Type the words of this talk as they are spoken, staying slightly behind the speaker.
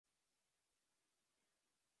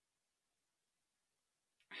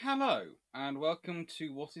Hello, and welcome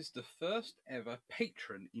to what is the first ever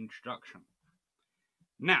patron introduction.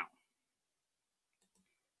 Now,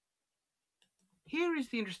 here is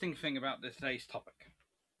the interesting thing about today's topic.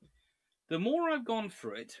 The more I've gone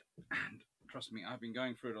through it, and trust me, I've been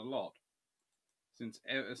going through it a lot since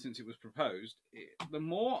it was proposed, the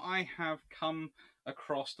more I have come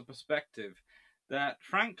across the perspective that,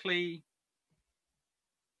 frankly,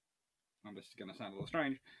 and this is going to sound a little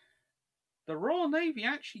strange, the Royal Navy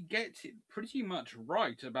actually gets it pretty much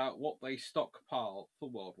right about what they stockpile for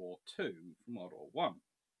World War II from World War One.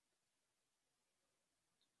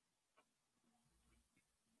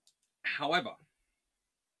 However,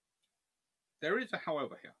 there is a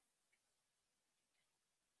however here.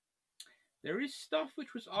 There is stuff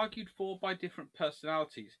which was argued for by different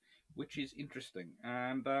personalities, which is interesting.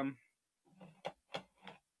 And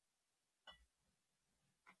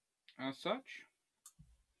as such,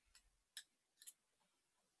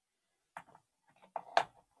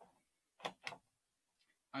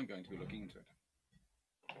 I'm going to be looking into it.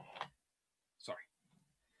 Sorry.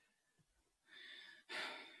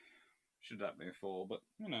 Should have been before, but,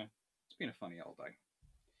 you know, it's been a funny old day.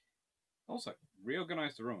 Also,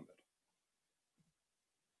 reorganize the room a bit.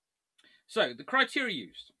 So, the criteria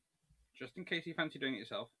used, just in case you fancy doing it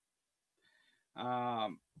yourself.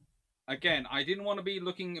 Again, I didn't want to be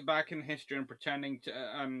looking back in history and pretending to,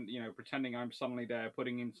 pretending I'm suddenly there,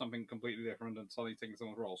 putting in something completely different and suddenly taking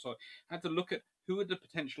someone's role. So I had to look at who are the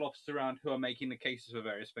potential officers around who are making the cases for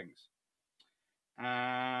various things.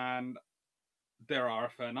 And there are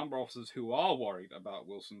a fair number of officers who are worried about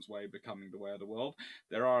Wilson's way becoming the way of the world.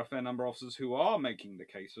 There are a fair number of officers who are making the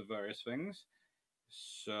case for various things.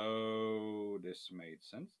 So this made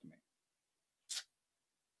sense to me.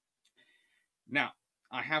 Now,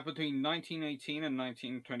 I have between 1918 and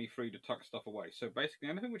 1923 to tuck stuff away. So basically,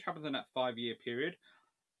 anything which happens in that 5-year period,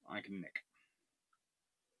 I can nick.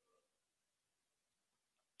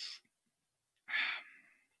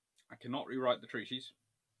 I cannot rewrite the treaties,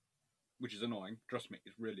 which is annoying. Trust me,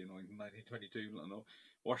 it's really annoying. 1922,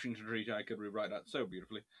 Washington Treaty, I could rewrite that so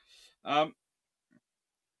beautifully. And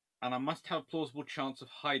I must have a plausible chance of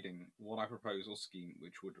hiding what I propose or scheme,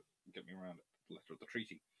 which would get me around the letter of the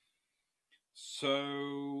treaty.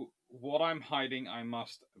 So, what I'm hiding, I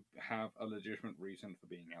must have a legitimate reason for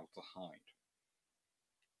being able to hide.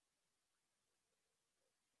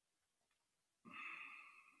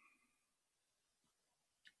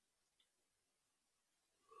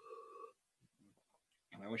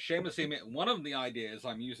 And I was shamelessly admit, one of the ideas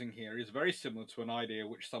I'm using here is very similar to an idea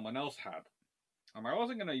which someone else had. And I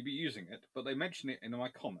wasn't going to be using it, but they mentioned it in my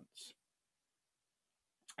comments.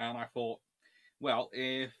 And I thought, well,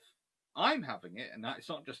 if I'm having it, and it's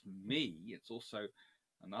not just me, it's also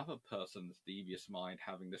another person's devious mind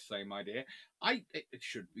having the same idea, it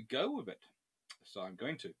should we go with it. So I'm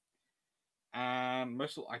going to. And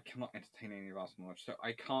most of all, I cannot entertain any vast knowledge, so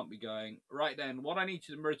I can't be going, right then, what I need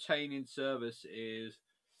to retain in service is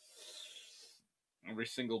every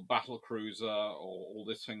single battle cruiser or all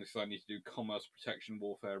these things I need to do commerce, protection,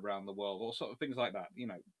 warfare around the world, all sort of things like that. You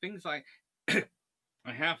know, things I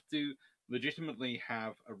I have to legitimately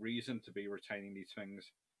have a reason to be retaining these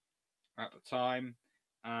things at the time,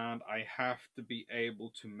 and I have to be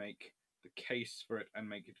able to make the case for it and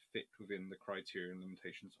make it fit within the criteria and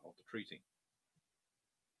limitations of the treaty.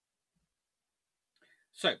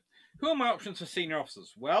 So, who are my options for senior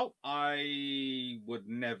officers? Well, I would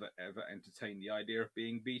never ever entertain the idea of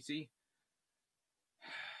being BT.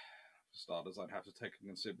 For starters, I'd have to take a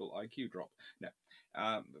considerable IQ drop. No,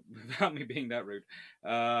 without me being that rude.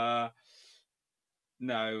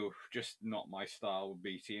 No, just not my style with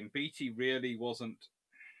BT. And BT really wasn't.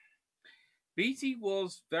 BT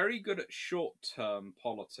was very good at short-term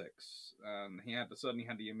politics. He certainly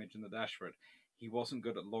had the image in the dash for it. He wasn't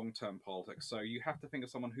good at long-term politics. So you have to think of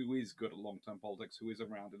someone who is good at long-term politics, who is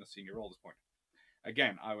around in a senior role at this point.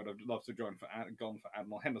 Again, I would have loved to have gone for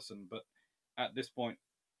Admiral Henderson, but at this point,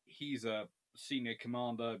 he's a senior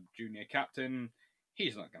commander, junior captain.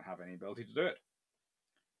 He's not going to have any ability to do it.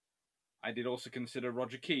 I did also consider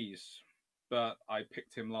Roger Keyes, but I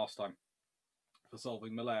picked him last time for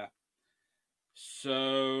solving Malaire. So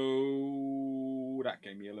that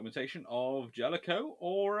gave me a limitation of Jellicoe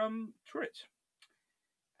or Trit.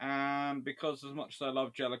 And because as much as I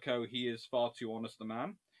love Jellicoe, he is far too honest a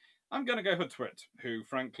man, I'm going to go for Twit, who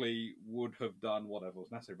frankly would have done whatever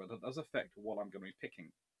was necessary, but that does affect what I'm going to be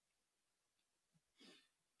picking.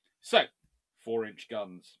 So, 4-inch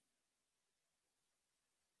guns.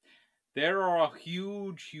 There are a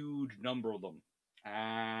huge, huge number of them,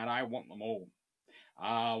 and I want them all.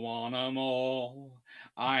 I want them all.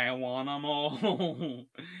 I want them all.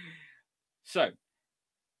 So,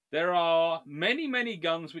 there are many, many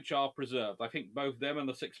guns which are preserved. I think both them and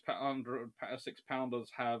the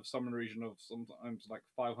 6-pounders have some in the region of sometimes like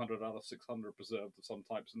 500 out of 600 preserved of some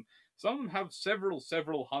types, and some of them have several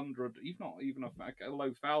hundred, if not even a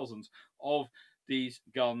low thousands of these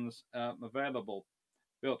guns available.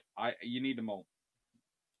 Built, you need them all.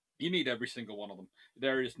 You need every single one of them.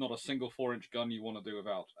 There is not a single 4-inch gun you want to do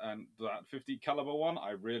without, and that 50 caliber one,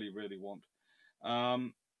 I really, really want.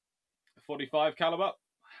 45 caliber,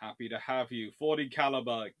 happy to have you. 40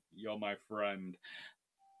 caliber, you're my friend.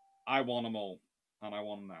 I want them all, and I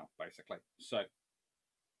want them now, basically. So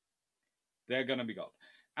they're going to be got.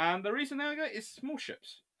 And the reason they're good is small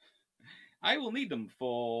ships. I will need them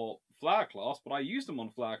for Flower Class, but I used them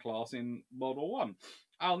on Flower Class in World War One.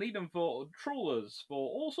 I'll need them for trawlers, for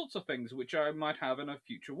all sorts of things which I might have in a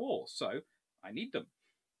future war. So I need them.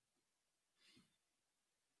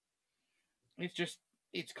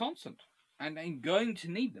 It's constant. And I'm going to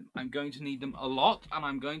need them. I'm going to need them a lot, and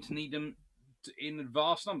I'm going to need them in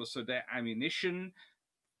vast numbers. So their ammunition,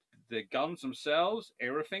 the guns themselves,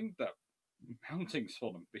 everything, the mountings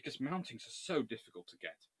for them, because mountings are so difficult to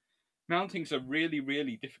get. Mountings are really,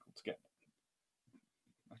 really difficult to get.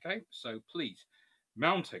 Okay, so please,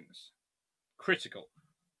 mountings, critical,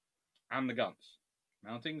 and the guns.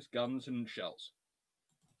 Mountings, guns, and shells.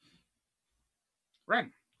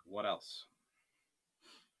 Ren, what else?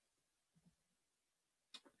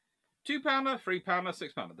 2-pounder, 3-pounder,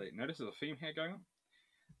 6-pounder. Notice there's a theme here going on.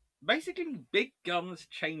 Basically, big guns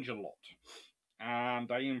change a lot, and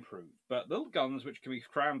they improve. But little guns, which can be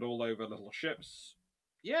crammed all over little ships,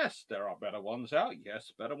 yes, there are better ones out.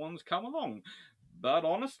 Yes, better ones come along. But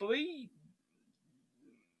honestly,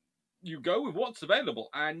 you go with what's available,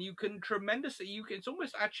 and you can tremendously. It's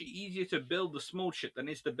almost actually easier to build the small ship than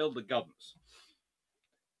it is to build the guns.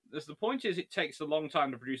 The point is, it takes a long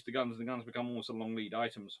time to produce the guns, and the guns become almost a long lead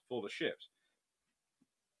items for the ships.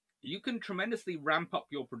 You can tremendously ramp up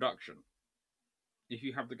your production if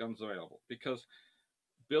you have the guns available, because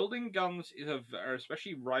building guns is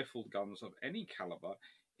especially rifled guns of any caliber,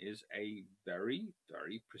 is a very,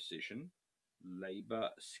 very precision,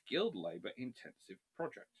 skilled labor intensive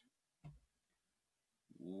project.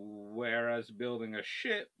 Whereas building a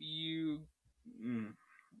ship,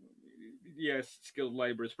 yes, skilled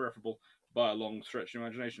labor is preferable by a long stretch of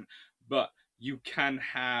imagination, but you can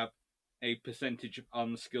have a percentage of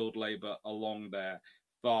unskilled labor along there,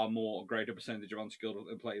 far more greater percentage of unskilled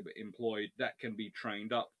labor employed that can be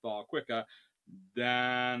trained up far quicker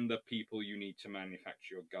than the people you need to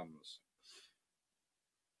manufacture your guns.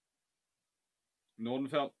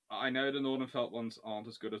 Nordenfelt, I know the Nordenfelt ones aren't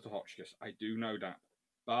as good as the Hotchkiss. I do know that,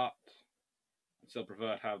 but I still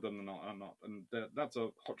prefer to have them than not. And that's a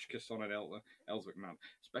Hotchkiss on an Ellswick mount,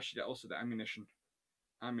 especially also the ammunition.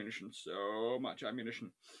 So much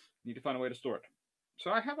ammunition. Need to find a way to store it.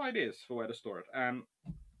 So I have ideas for where to store it, and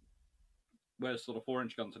where to store the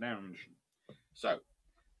 4-inch guns and ammunition. So,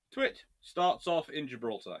 Twit starts off in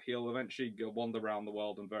Gibraltar. He'll eventually go wander around the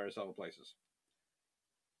world in various other places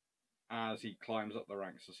as he climbs up the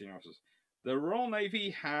ranks of senior officers. The Royal Navy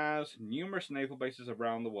has numerous naval bases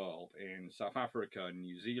around the world, in South Africa,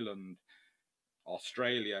 New Zealand,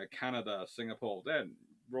 Australia, Canada, Singapore. They're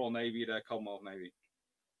Royal Navy, they're Commonwealth Navy.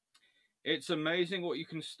 It's amazing what you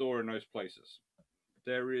can store in those places.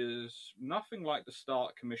 There is nothing like the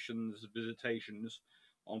Start Commission's visitations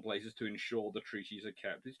on places to ensure the treaties are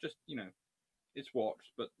kept. It's just, it's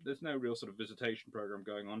watched, but there's no real sort of visitation program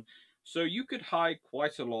going on. So you could hide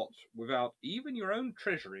quite a lot without even your own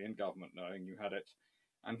treasury and government knowing you had it.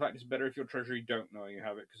 And in fact, it's better if your treasury don't know you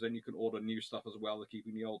have it, because then you can order new stuff as well as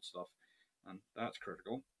keeping the old stuff. And that's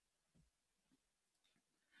critical.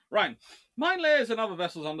 Right. Mine layers and other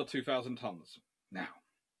vessels under 2,000 tons. Now,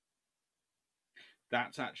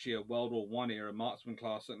 that's actually a World War I era marksman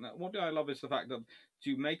class. And what I love is the fact that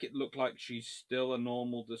to make it look like she's still a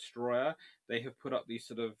normal destroyer, they have put up these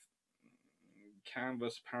sort of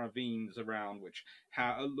canvas paravines around, which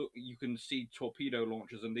you can see torpedo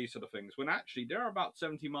launchers and these sort of things, when actually there are about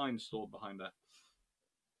 70 mines stored behind her.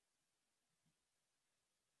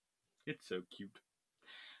 It's so cute.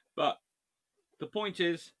 But the point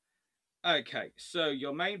is, okay, so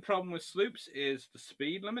your main problem with sloops is the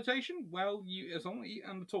speed limitation. Well,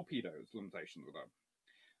 and the torpedoes limitations with them.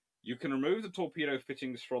 You can remove the torpedo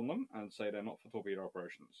fittings from them and say they're not for torpedo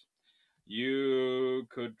operations. You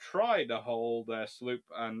could try to hold their sloop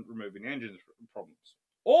and removing the engine problems.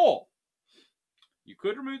 Or you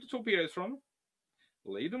could remove the torpedoes from them,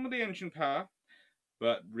 leave them with the engine power,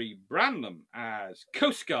 but rebrand them as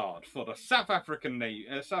Coast Guard for the South African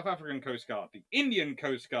Coast Guard, the Indian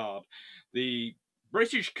Coast Guard, the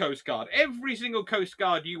British Coast Guard. Every single Coast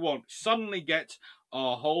Guard you want suddenly gets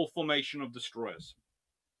a whole formation of destroyers.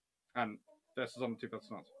 And this is on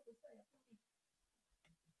 2009.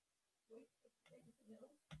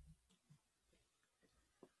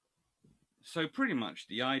 So pretty much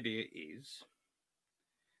the idea is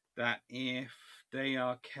that if they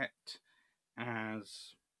are kept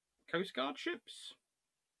as Coast Guard ships,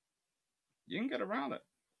 you can get around it.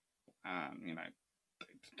 You know,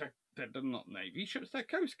 they're not Navy ships, they're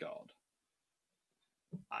Coast Guard.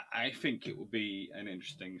 I think it will be an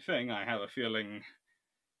interesting thing. I have a feeling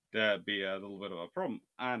there'd be a little bit of a problem.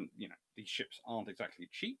 And, you know, these ships aren't exactly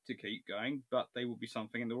cheap to keep going, but they will be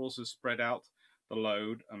something. And they'll also spread out the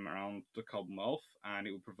load around the Commonwealth, and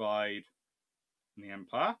it will provide the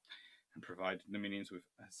Empire and provide the Dominions with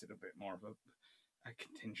a bit more of a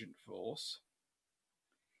contingent force.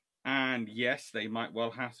 And yes, they might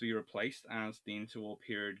well have to be replaced as the interwar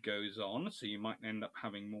period goes on, so you might end up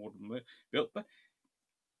having more of them built. But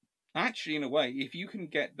actually, in a way, if you can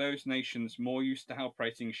get those nations more used to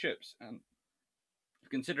operating ships, and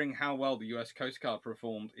considering how well the US Coast Guard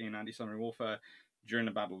performed in anti-submarine warfare during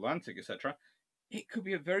the Battle of Atlantic, etc., it could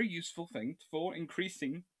be a very useful thing for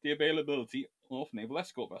increasing the availability of naval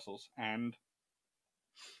escort vessels and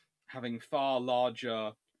having far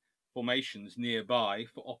larger formations nearby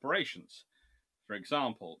for operations. For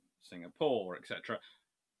example, Singapore, etc.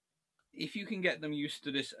 If you can get them used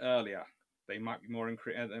to this earlier, they might be more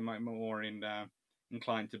inclined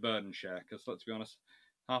to burden share. Because let's be honest,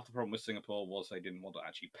 half the problem with Singapore was they didn't want to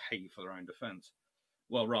actually pay for their own defence.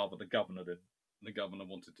 Well, rather the governor did. The governor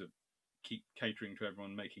wanted to keep catering to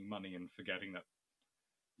everyone making money and forgetting that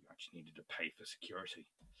you actually needed to pay for security.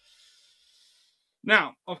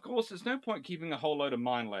 Now, of course, there's no point keeping a whole load of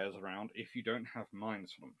mine layers around if you don't have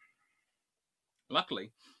mines for them.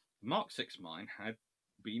 Luckily, the Mark 6 mine had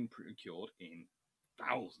been procured in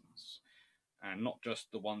thousands, and not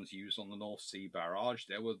just the ones used on the North Sea barrage.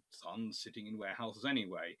 There were some sitting in warehouses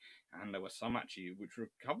anyway, and there were some actually which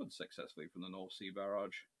recovered successfully from the North Sea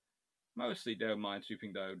barrage. Mostly they were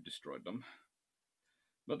minesweeping though, destroyed them.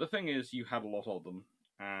 But the thing is, you had a lot of them,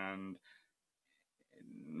 and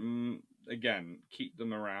again, keep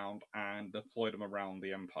them around and deploy them around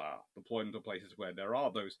the Empire. Deploy them to places where there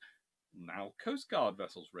are those now Coast Guard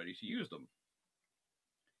vessels ready to use them.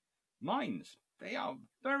 Mines, they are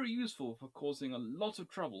very useful for causing a lot of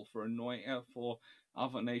trouble for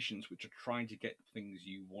other nations which are trying to get things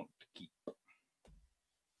you want to keep.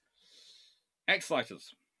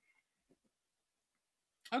 X-lighters.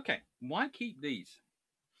 Okay, why keep these?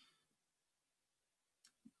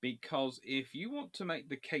 Because if you want to make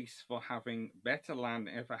the case for having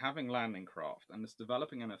landing craft and it's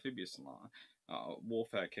developing an amphibious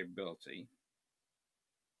warfare capability,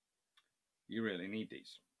 you really need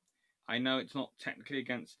these. I know it's not technically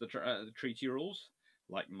against the treaty rules,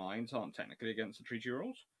 like mines aren't technically against the treaty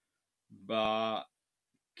rules, but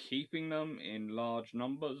keeping them in large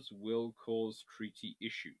numbers will cause treaty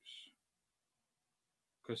issues,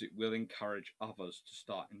 because it will encourage others to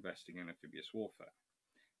start investing in amphibious warfare.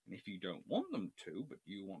 And if you don't want them to, but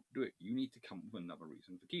you want to do it, you need to come up with another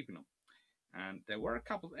reason for keeping them. And there were a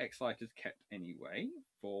couple of X-lighters kept anyway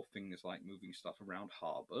for things like moving stuff around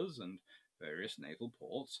harbours and various naval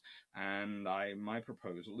ports. And my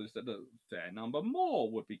proposal is that a fair number more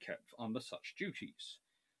would be kept under such duties.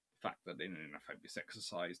 The fact that in an amphibious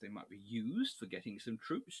exercise they might be used for getting some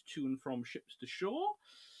troops to and from ships to shore,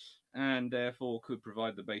 and therefore could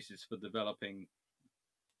provide the basis for developing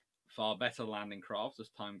far better landing crafts as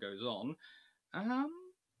time goes on,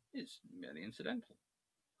 it's merely incidental.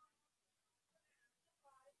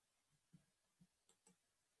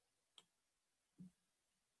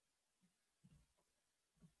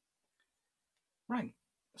 Right.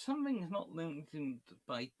 Something's not limited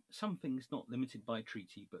by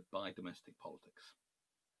treaty, but by domestic politics.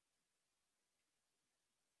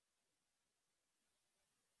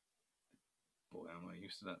 Boy, am I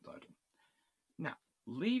used to that title. Now,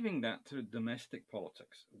 leaving that to domestic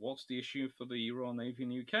politics, what's the issue for the Royal Navy in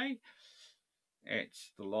the UK?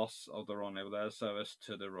 It's the loss of the Royal Naval Air Service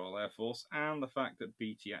to the Royal Air Force, and the fact that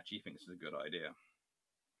BT actually thinks it's a good idea.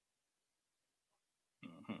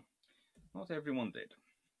 Not everyone did.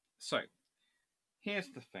 So, here's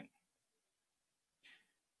the thing.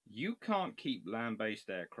 You can't keep land-based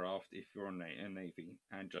aircraft if you're a Navy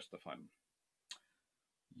and justify them.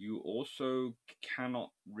 You also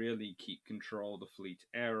cannot really keep control of the fleet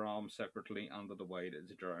air arm separately under the way that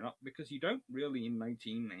it's drawn up, because you don't really in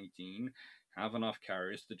 1918 have enough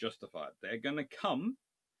carriers to justify it. They're going to come,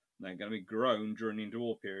 they're going to be grown during the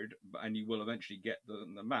interwar period, and you will eventually get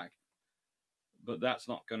them back. But that's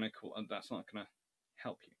not going to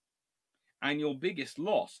help you. And your biggest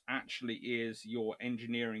loss actually is your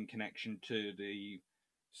engineering connection to the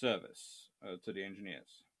service, to the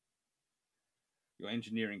engineers. Your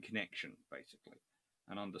engineering connection, basically,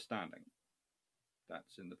 and understanding.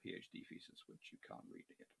 That's in the PhD thesis, which you can't read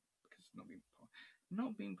yet because it's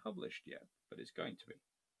not being published yet, but it's going to be.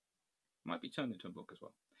 Might be turned into a book as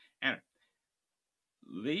well. Anyway,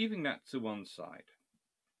 leaving that to one side,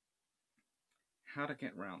 how to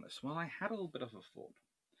get around this? Well, I had a little bit of a thought.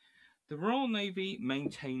 The Royal Navy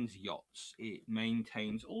maintains yachts. It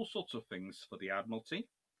maintains all sorts of things for the Admiralty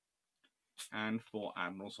and for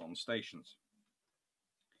admirals on stations.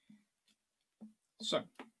 So,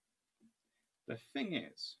 the thing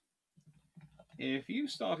is, if you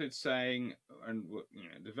started saying and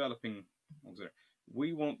developing,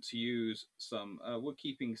 we want to use some, we're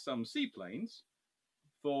keeping some seaplanes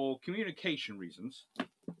for communication reasons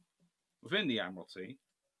within the Admiralty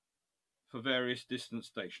for various distant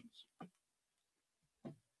stations.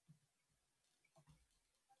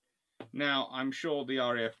 Now, I'm sure the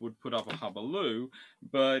RAF would put up a hullabaloo,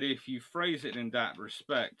 but if you phrase it in that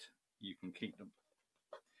respect, you can keep them.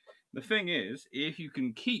 The thing is, if you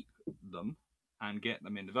can keep them and get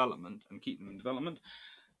them in development and keep them in development,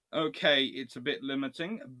 okay, it's a bit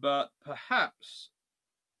limiting, but perhaps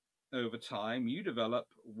over time you develop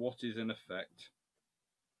what is in effect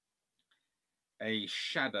a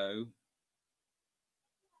shadow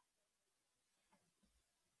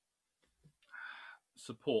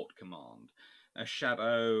support command, a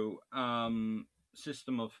shadow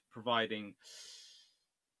system of providing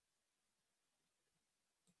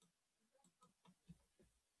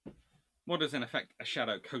what is in effect a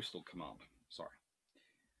shadow coastal command. Sorry,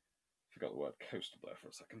 forgot the word coastal there for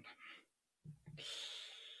a second.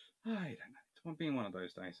 I don't know, it's been one of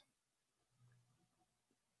those days.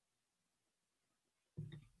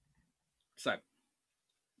 So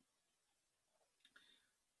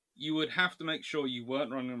you would have to make sure you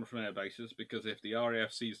weren't running them from air bases, because if the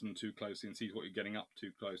RAF sees them too closely and sees what you're getting up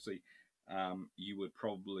too closely, you would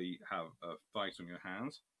probably have a fight on your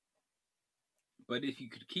hands. But if you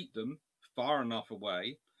could keep them far enough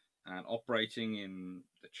away and operating in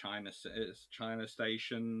the China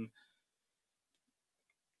station,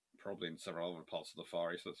 probably in several other parts of the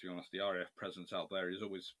Far East, let's be honest, the RAF presence out there is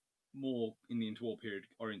always more in the interwar period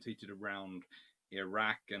orientated around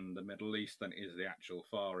Iraq and the Middle East than is the actual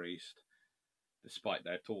Far East, despite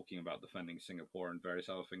their talking about defending Singapore and various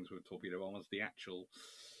other things with torpedo bombers. The actual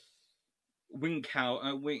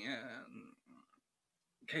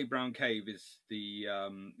Cape Brown Cave is the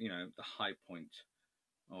the high point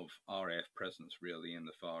of RAF presence really in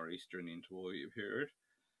the Far East during the interwar period.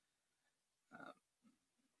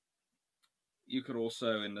 You could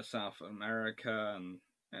also in the South America and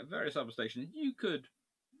various other stations, you could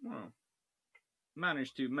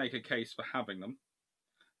manage to make a case for having them,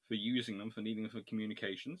 for using them, for needing them for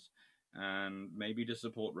communications, and maybe to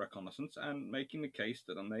support reconnaissance, and making the case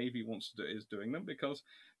that the Navy is doing them because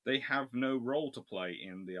they have no role to play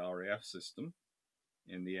in the RAF system,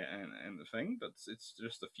 in the thing, but it's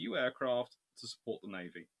just a few aircraft to support the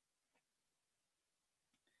Navy.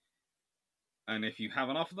 And if you have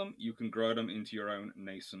enough of them, you can grow them into your own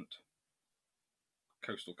nascent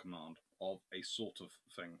coastal command of a sort of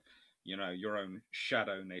thing. Your own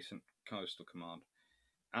shadow nascent coastal command.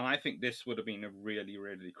 And I think this would have been a really,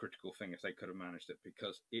 really critical thing if they could have managed it,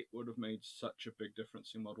 because it would have made such a big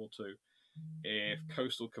difference in World War II. If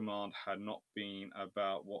Coastal Command had not been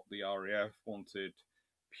about what the RAF wanted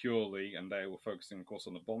purely, and they were focusing, of course,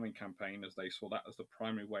 on the bombing campaign, as they saw that as the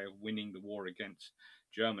primary way of winning the war against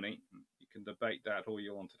Germany. You can debate that all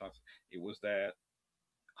you want. It was their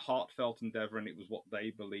heartfelt endeavour, and it was what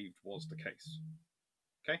they believed was the case.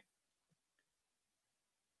 Okay?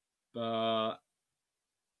 But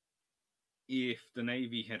if the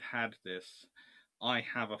Navy had had this, I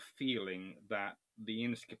have a feeling that the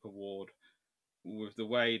Inskip Award, with the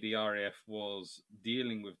way the RAF was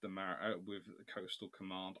dealing with the Coastal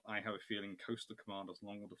Command, I have a feeling Coastal Command, as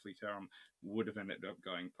long as the Fleet Air Arm, would have ended up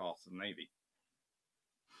going past the Navy,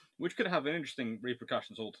 which could have interesting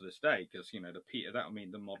repercussions all to this day, because that would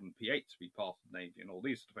mean the modern P8 to be part of the Navy and all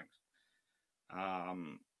these sort of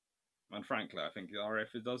things. And frankly, I think the RAF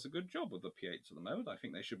does a good job with the P8s at the moment. I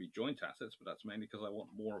think they should be joint assets, but that's mainly because I want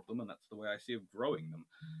more of them, and that's the way I see of growing them,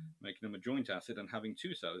 making them a joint asset and having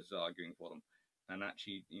two services arguing for them, and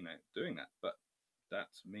actually, doing that. But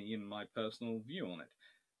that's me and my personal view on it.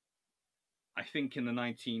 I think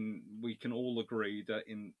we can all agree that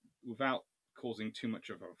without causing too much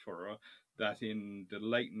of a furor that in the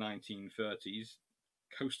late 1930s,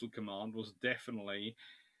 Coastal Command was definitely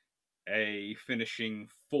a finishing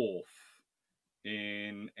fourth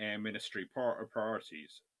in Air Ministry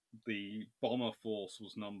priorities. The Bomber Force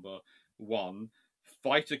was number one.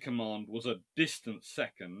 Fighter Command was a distant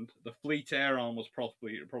second. The Fleet Air Arm was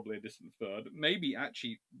probably a distant third. Maybe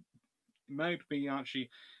actually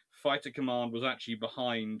Fighter Command was actually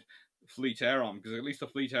behind Fleet Air Arm, because at least the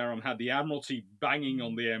Fleet Air Arm had the Admiralty banging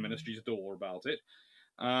on the Air Ministry's door about it.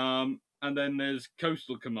 And then there's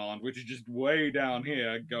Coastal Command, which is just way down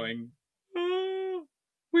here going,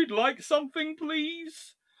 we'd like something,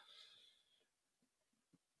 please.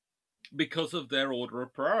 Because of their order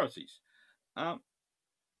of priorities.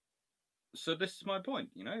 So this is my point.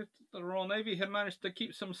 You know, if the Royal Navy had managed to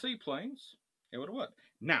keep some seaplanes, it would have worked.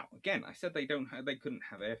 Now, again, I said they couldn't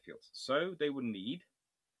have airfields, so they would need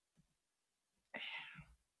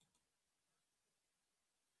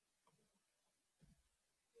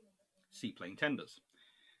seaplane tenders.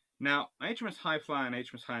 Now, HMS Highflyer and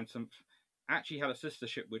HMS Hyacinth actually had a sister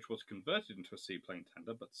ship which was converted into a seaplane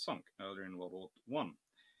tender but sunk earlier in World War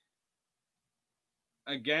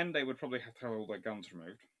I. Again, they would probably have to have all their guns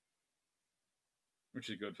removed, which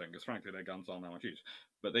is a good thing, because frankly their guns aren't that much use.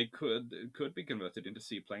 But they could be converted into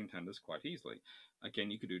seaplane tenders quite easily.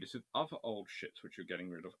 Again, you could do this with other old ships which you're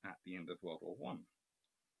getting rid of at the end of World War I.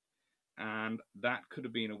 And that could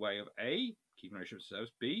have been a way of A, keeping those ships in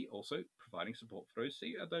service, B, also providing support for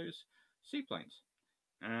those seaplanes.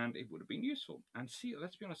 And it would have been useful. And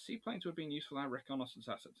let's be honest, seaplanes would have been useful as reconnaissance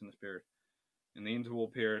assets in this period. In the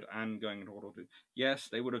interwar period and going into World War II. Yes,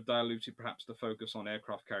 they would have diluted perhaps the focus on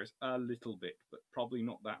aircraft carriers a little bit, but probably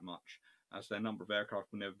not that much, as their number of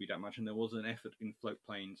aircraft would never be that much, and there was an effort in float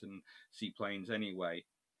planes and seaplanes anyway.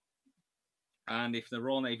 And if the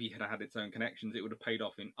Royal Navy had had its own connections, it would have paid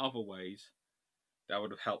off in other ways that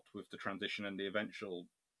would have helped with the transition and the eventual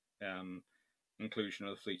inclusion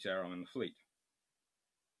of the Fleet Air Arm in the fleet.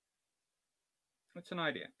 It's an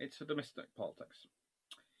idea. It's a domestic politics.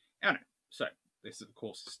 Anyway, so this, of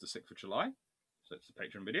course, is the 6th of July, so it's a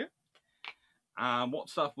Patreon video. What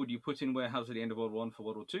stuff would you put in warehouse at the end of World War I for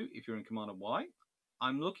World War II if you're in Commander Y?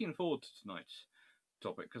 I'm looking forward to tonight's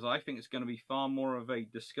topic, because I think it's going to be far more of a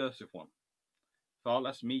discursive one. Far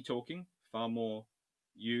less me talking, far more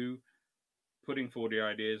you putting forward your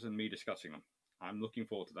ideas and me discussing them. I'm looking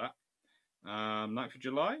forward to that. 9th of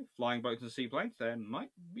July, flying boats and seaplanes. There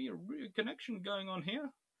might be a real connection going on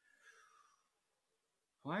here.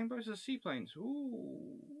 Flying boats and seaplanes.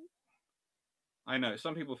 Ooh. I know,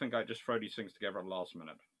 some people think I just throw these things together at the last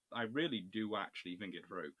minute. I really do actually think it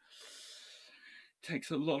through. It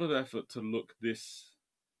takes a lot of effort to look this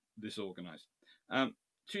organised.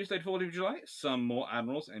 Tuesday, 4th of July, some more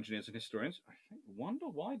admirals, engineers, and historians. I wonder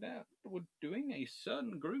why we're doing a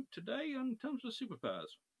certain group today in terms of super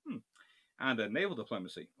pairs. And naval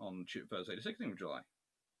diplomacy on Thursday, the 16th of July.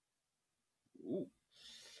 Ooh,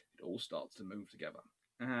 it all starts to move together.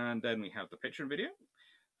 And then we have the Patreon video.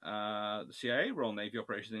 The CIA, Royal Navy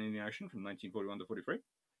operations in the Indian Ocean from 1941 to 43.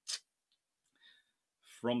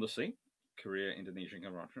 From the Sea, Korea-Indonesian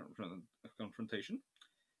confrontation.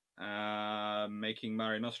 Making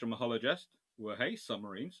Mare Nostrum a hollow jest. Well, hey,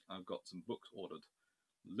 submarines. I've got some books ordered.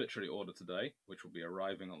 Literally ordered today, which will be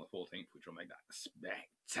arriving on the 14th, which will make that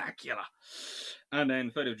spectacular. And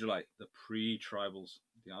then 3rd of July, the pre-tribals.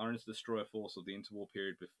 The Irons Destroyer Force of the interwar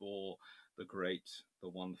period before the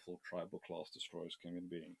wonderful tribal class destroyers came into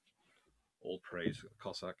being. All praise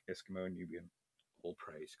Cossack, Eskimo, and Nubian. All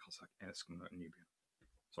praise Cossack, Eskimo, and Nubian.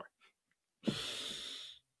 Sorry.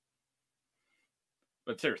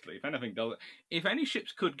 But seriously, if any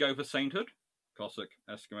ships could go for sainthood, Cossack,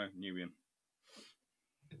 Eskimo, Nubian.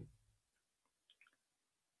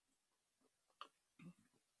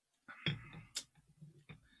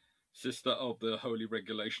 Sister of the Holy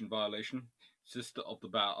Regulation Violation, sister of the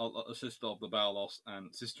bow loss,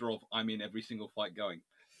 and sister of I'm in every single fight going.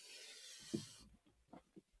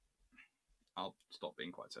 I'll stop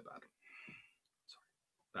being quite so bad. Sorry,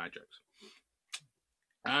 bad jokes.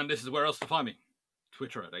 And this is where else to find me.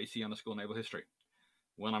 Twitter at AC_Naval History.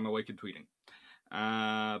 When I'm awake and tweeting.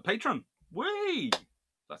 Patreon. Whee!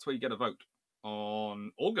 That's where you get a vote.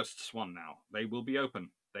 On August's one now. They will be open.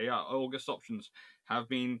 August options have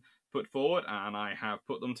been put forward, and I have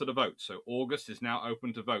put them to the vote. So August is now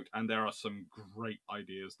open to vote, and there are some great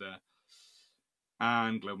ideas there.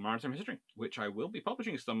 And Global Maritime History, which I will be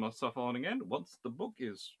publishing some stuff on again once the book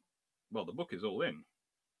is, the book is all in.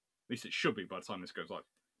 At least it should be by the time this goes live.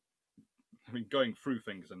 I mean, going through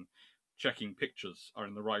things and checking pictures are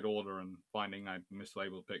in the right order and finding I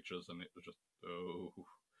mislabeled pictures, and it was just,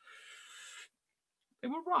 They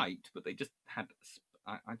were right, but they just had...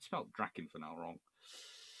 I spelled Drakenfenel wrong.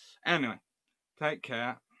 Anyway, take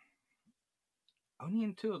care. Only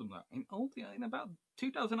in 2 of them, though. In about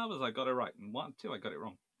 2 dozen others, I got it right. And 2, I got it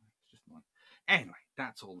wrong. It's just annoying. Anyway,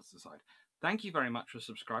 that's all this aside. Thank you very much for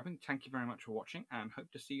subscribing. Thank you very much for watching. And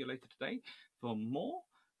hope to see you later today for more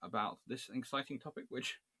about this exciting topic,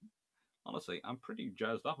 which, honestly, I'm pretty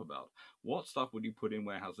jazzed up about. What stuff would you put in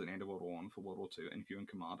Warehouse at the end of World War I for World War II, and if you're in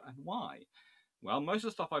command, and why? Well, most of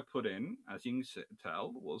the stuff I put in, as you can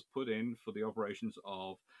tell, was put in for the operations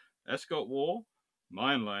of escort war,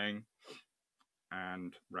 mine laying,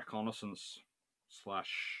 and reconnaissance /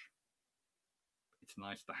 it's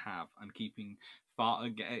nice to have, and keeping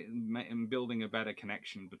and building a better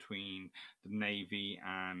connection between the Navy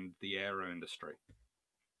and the aero industry.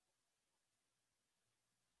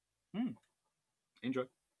 Enjoy.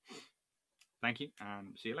 Thank you,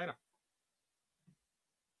 and see you later.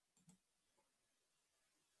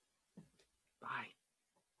 Bye.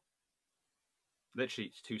 Literally,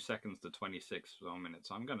 it's 2 seconds to 26 minutes,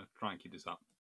 so I'm going to try and keep this up.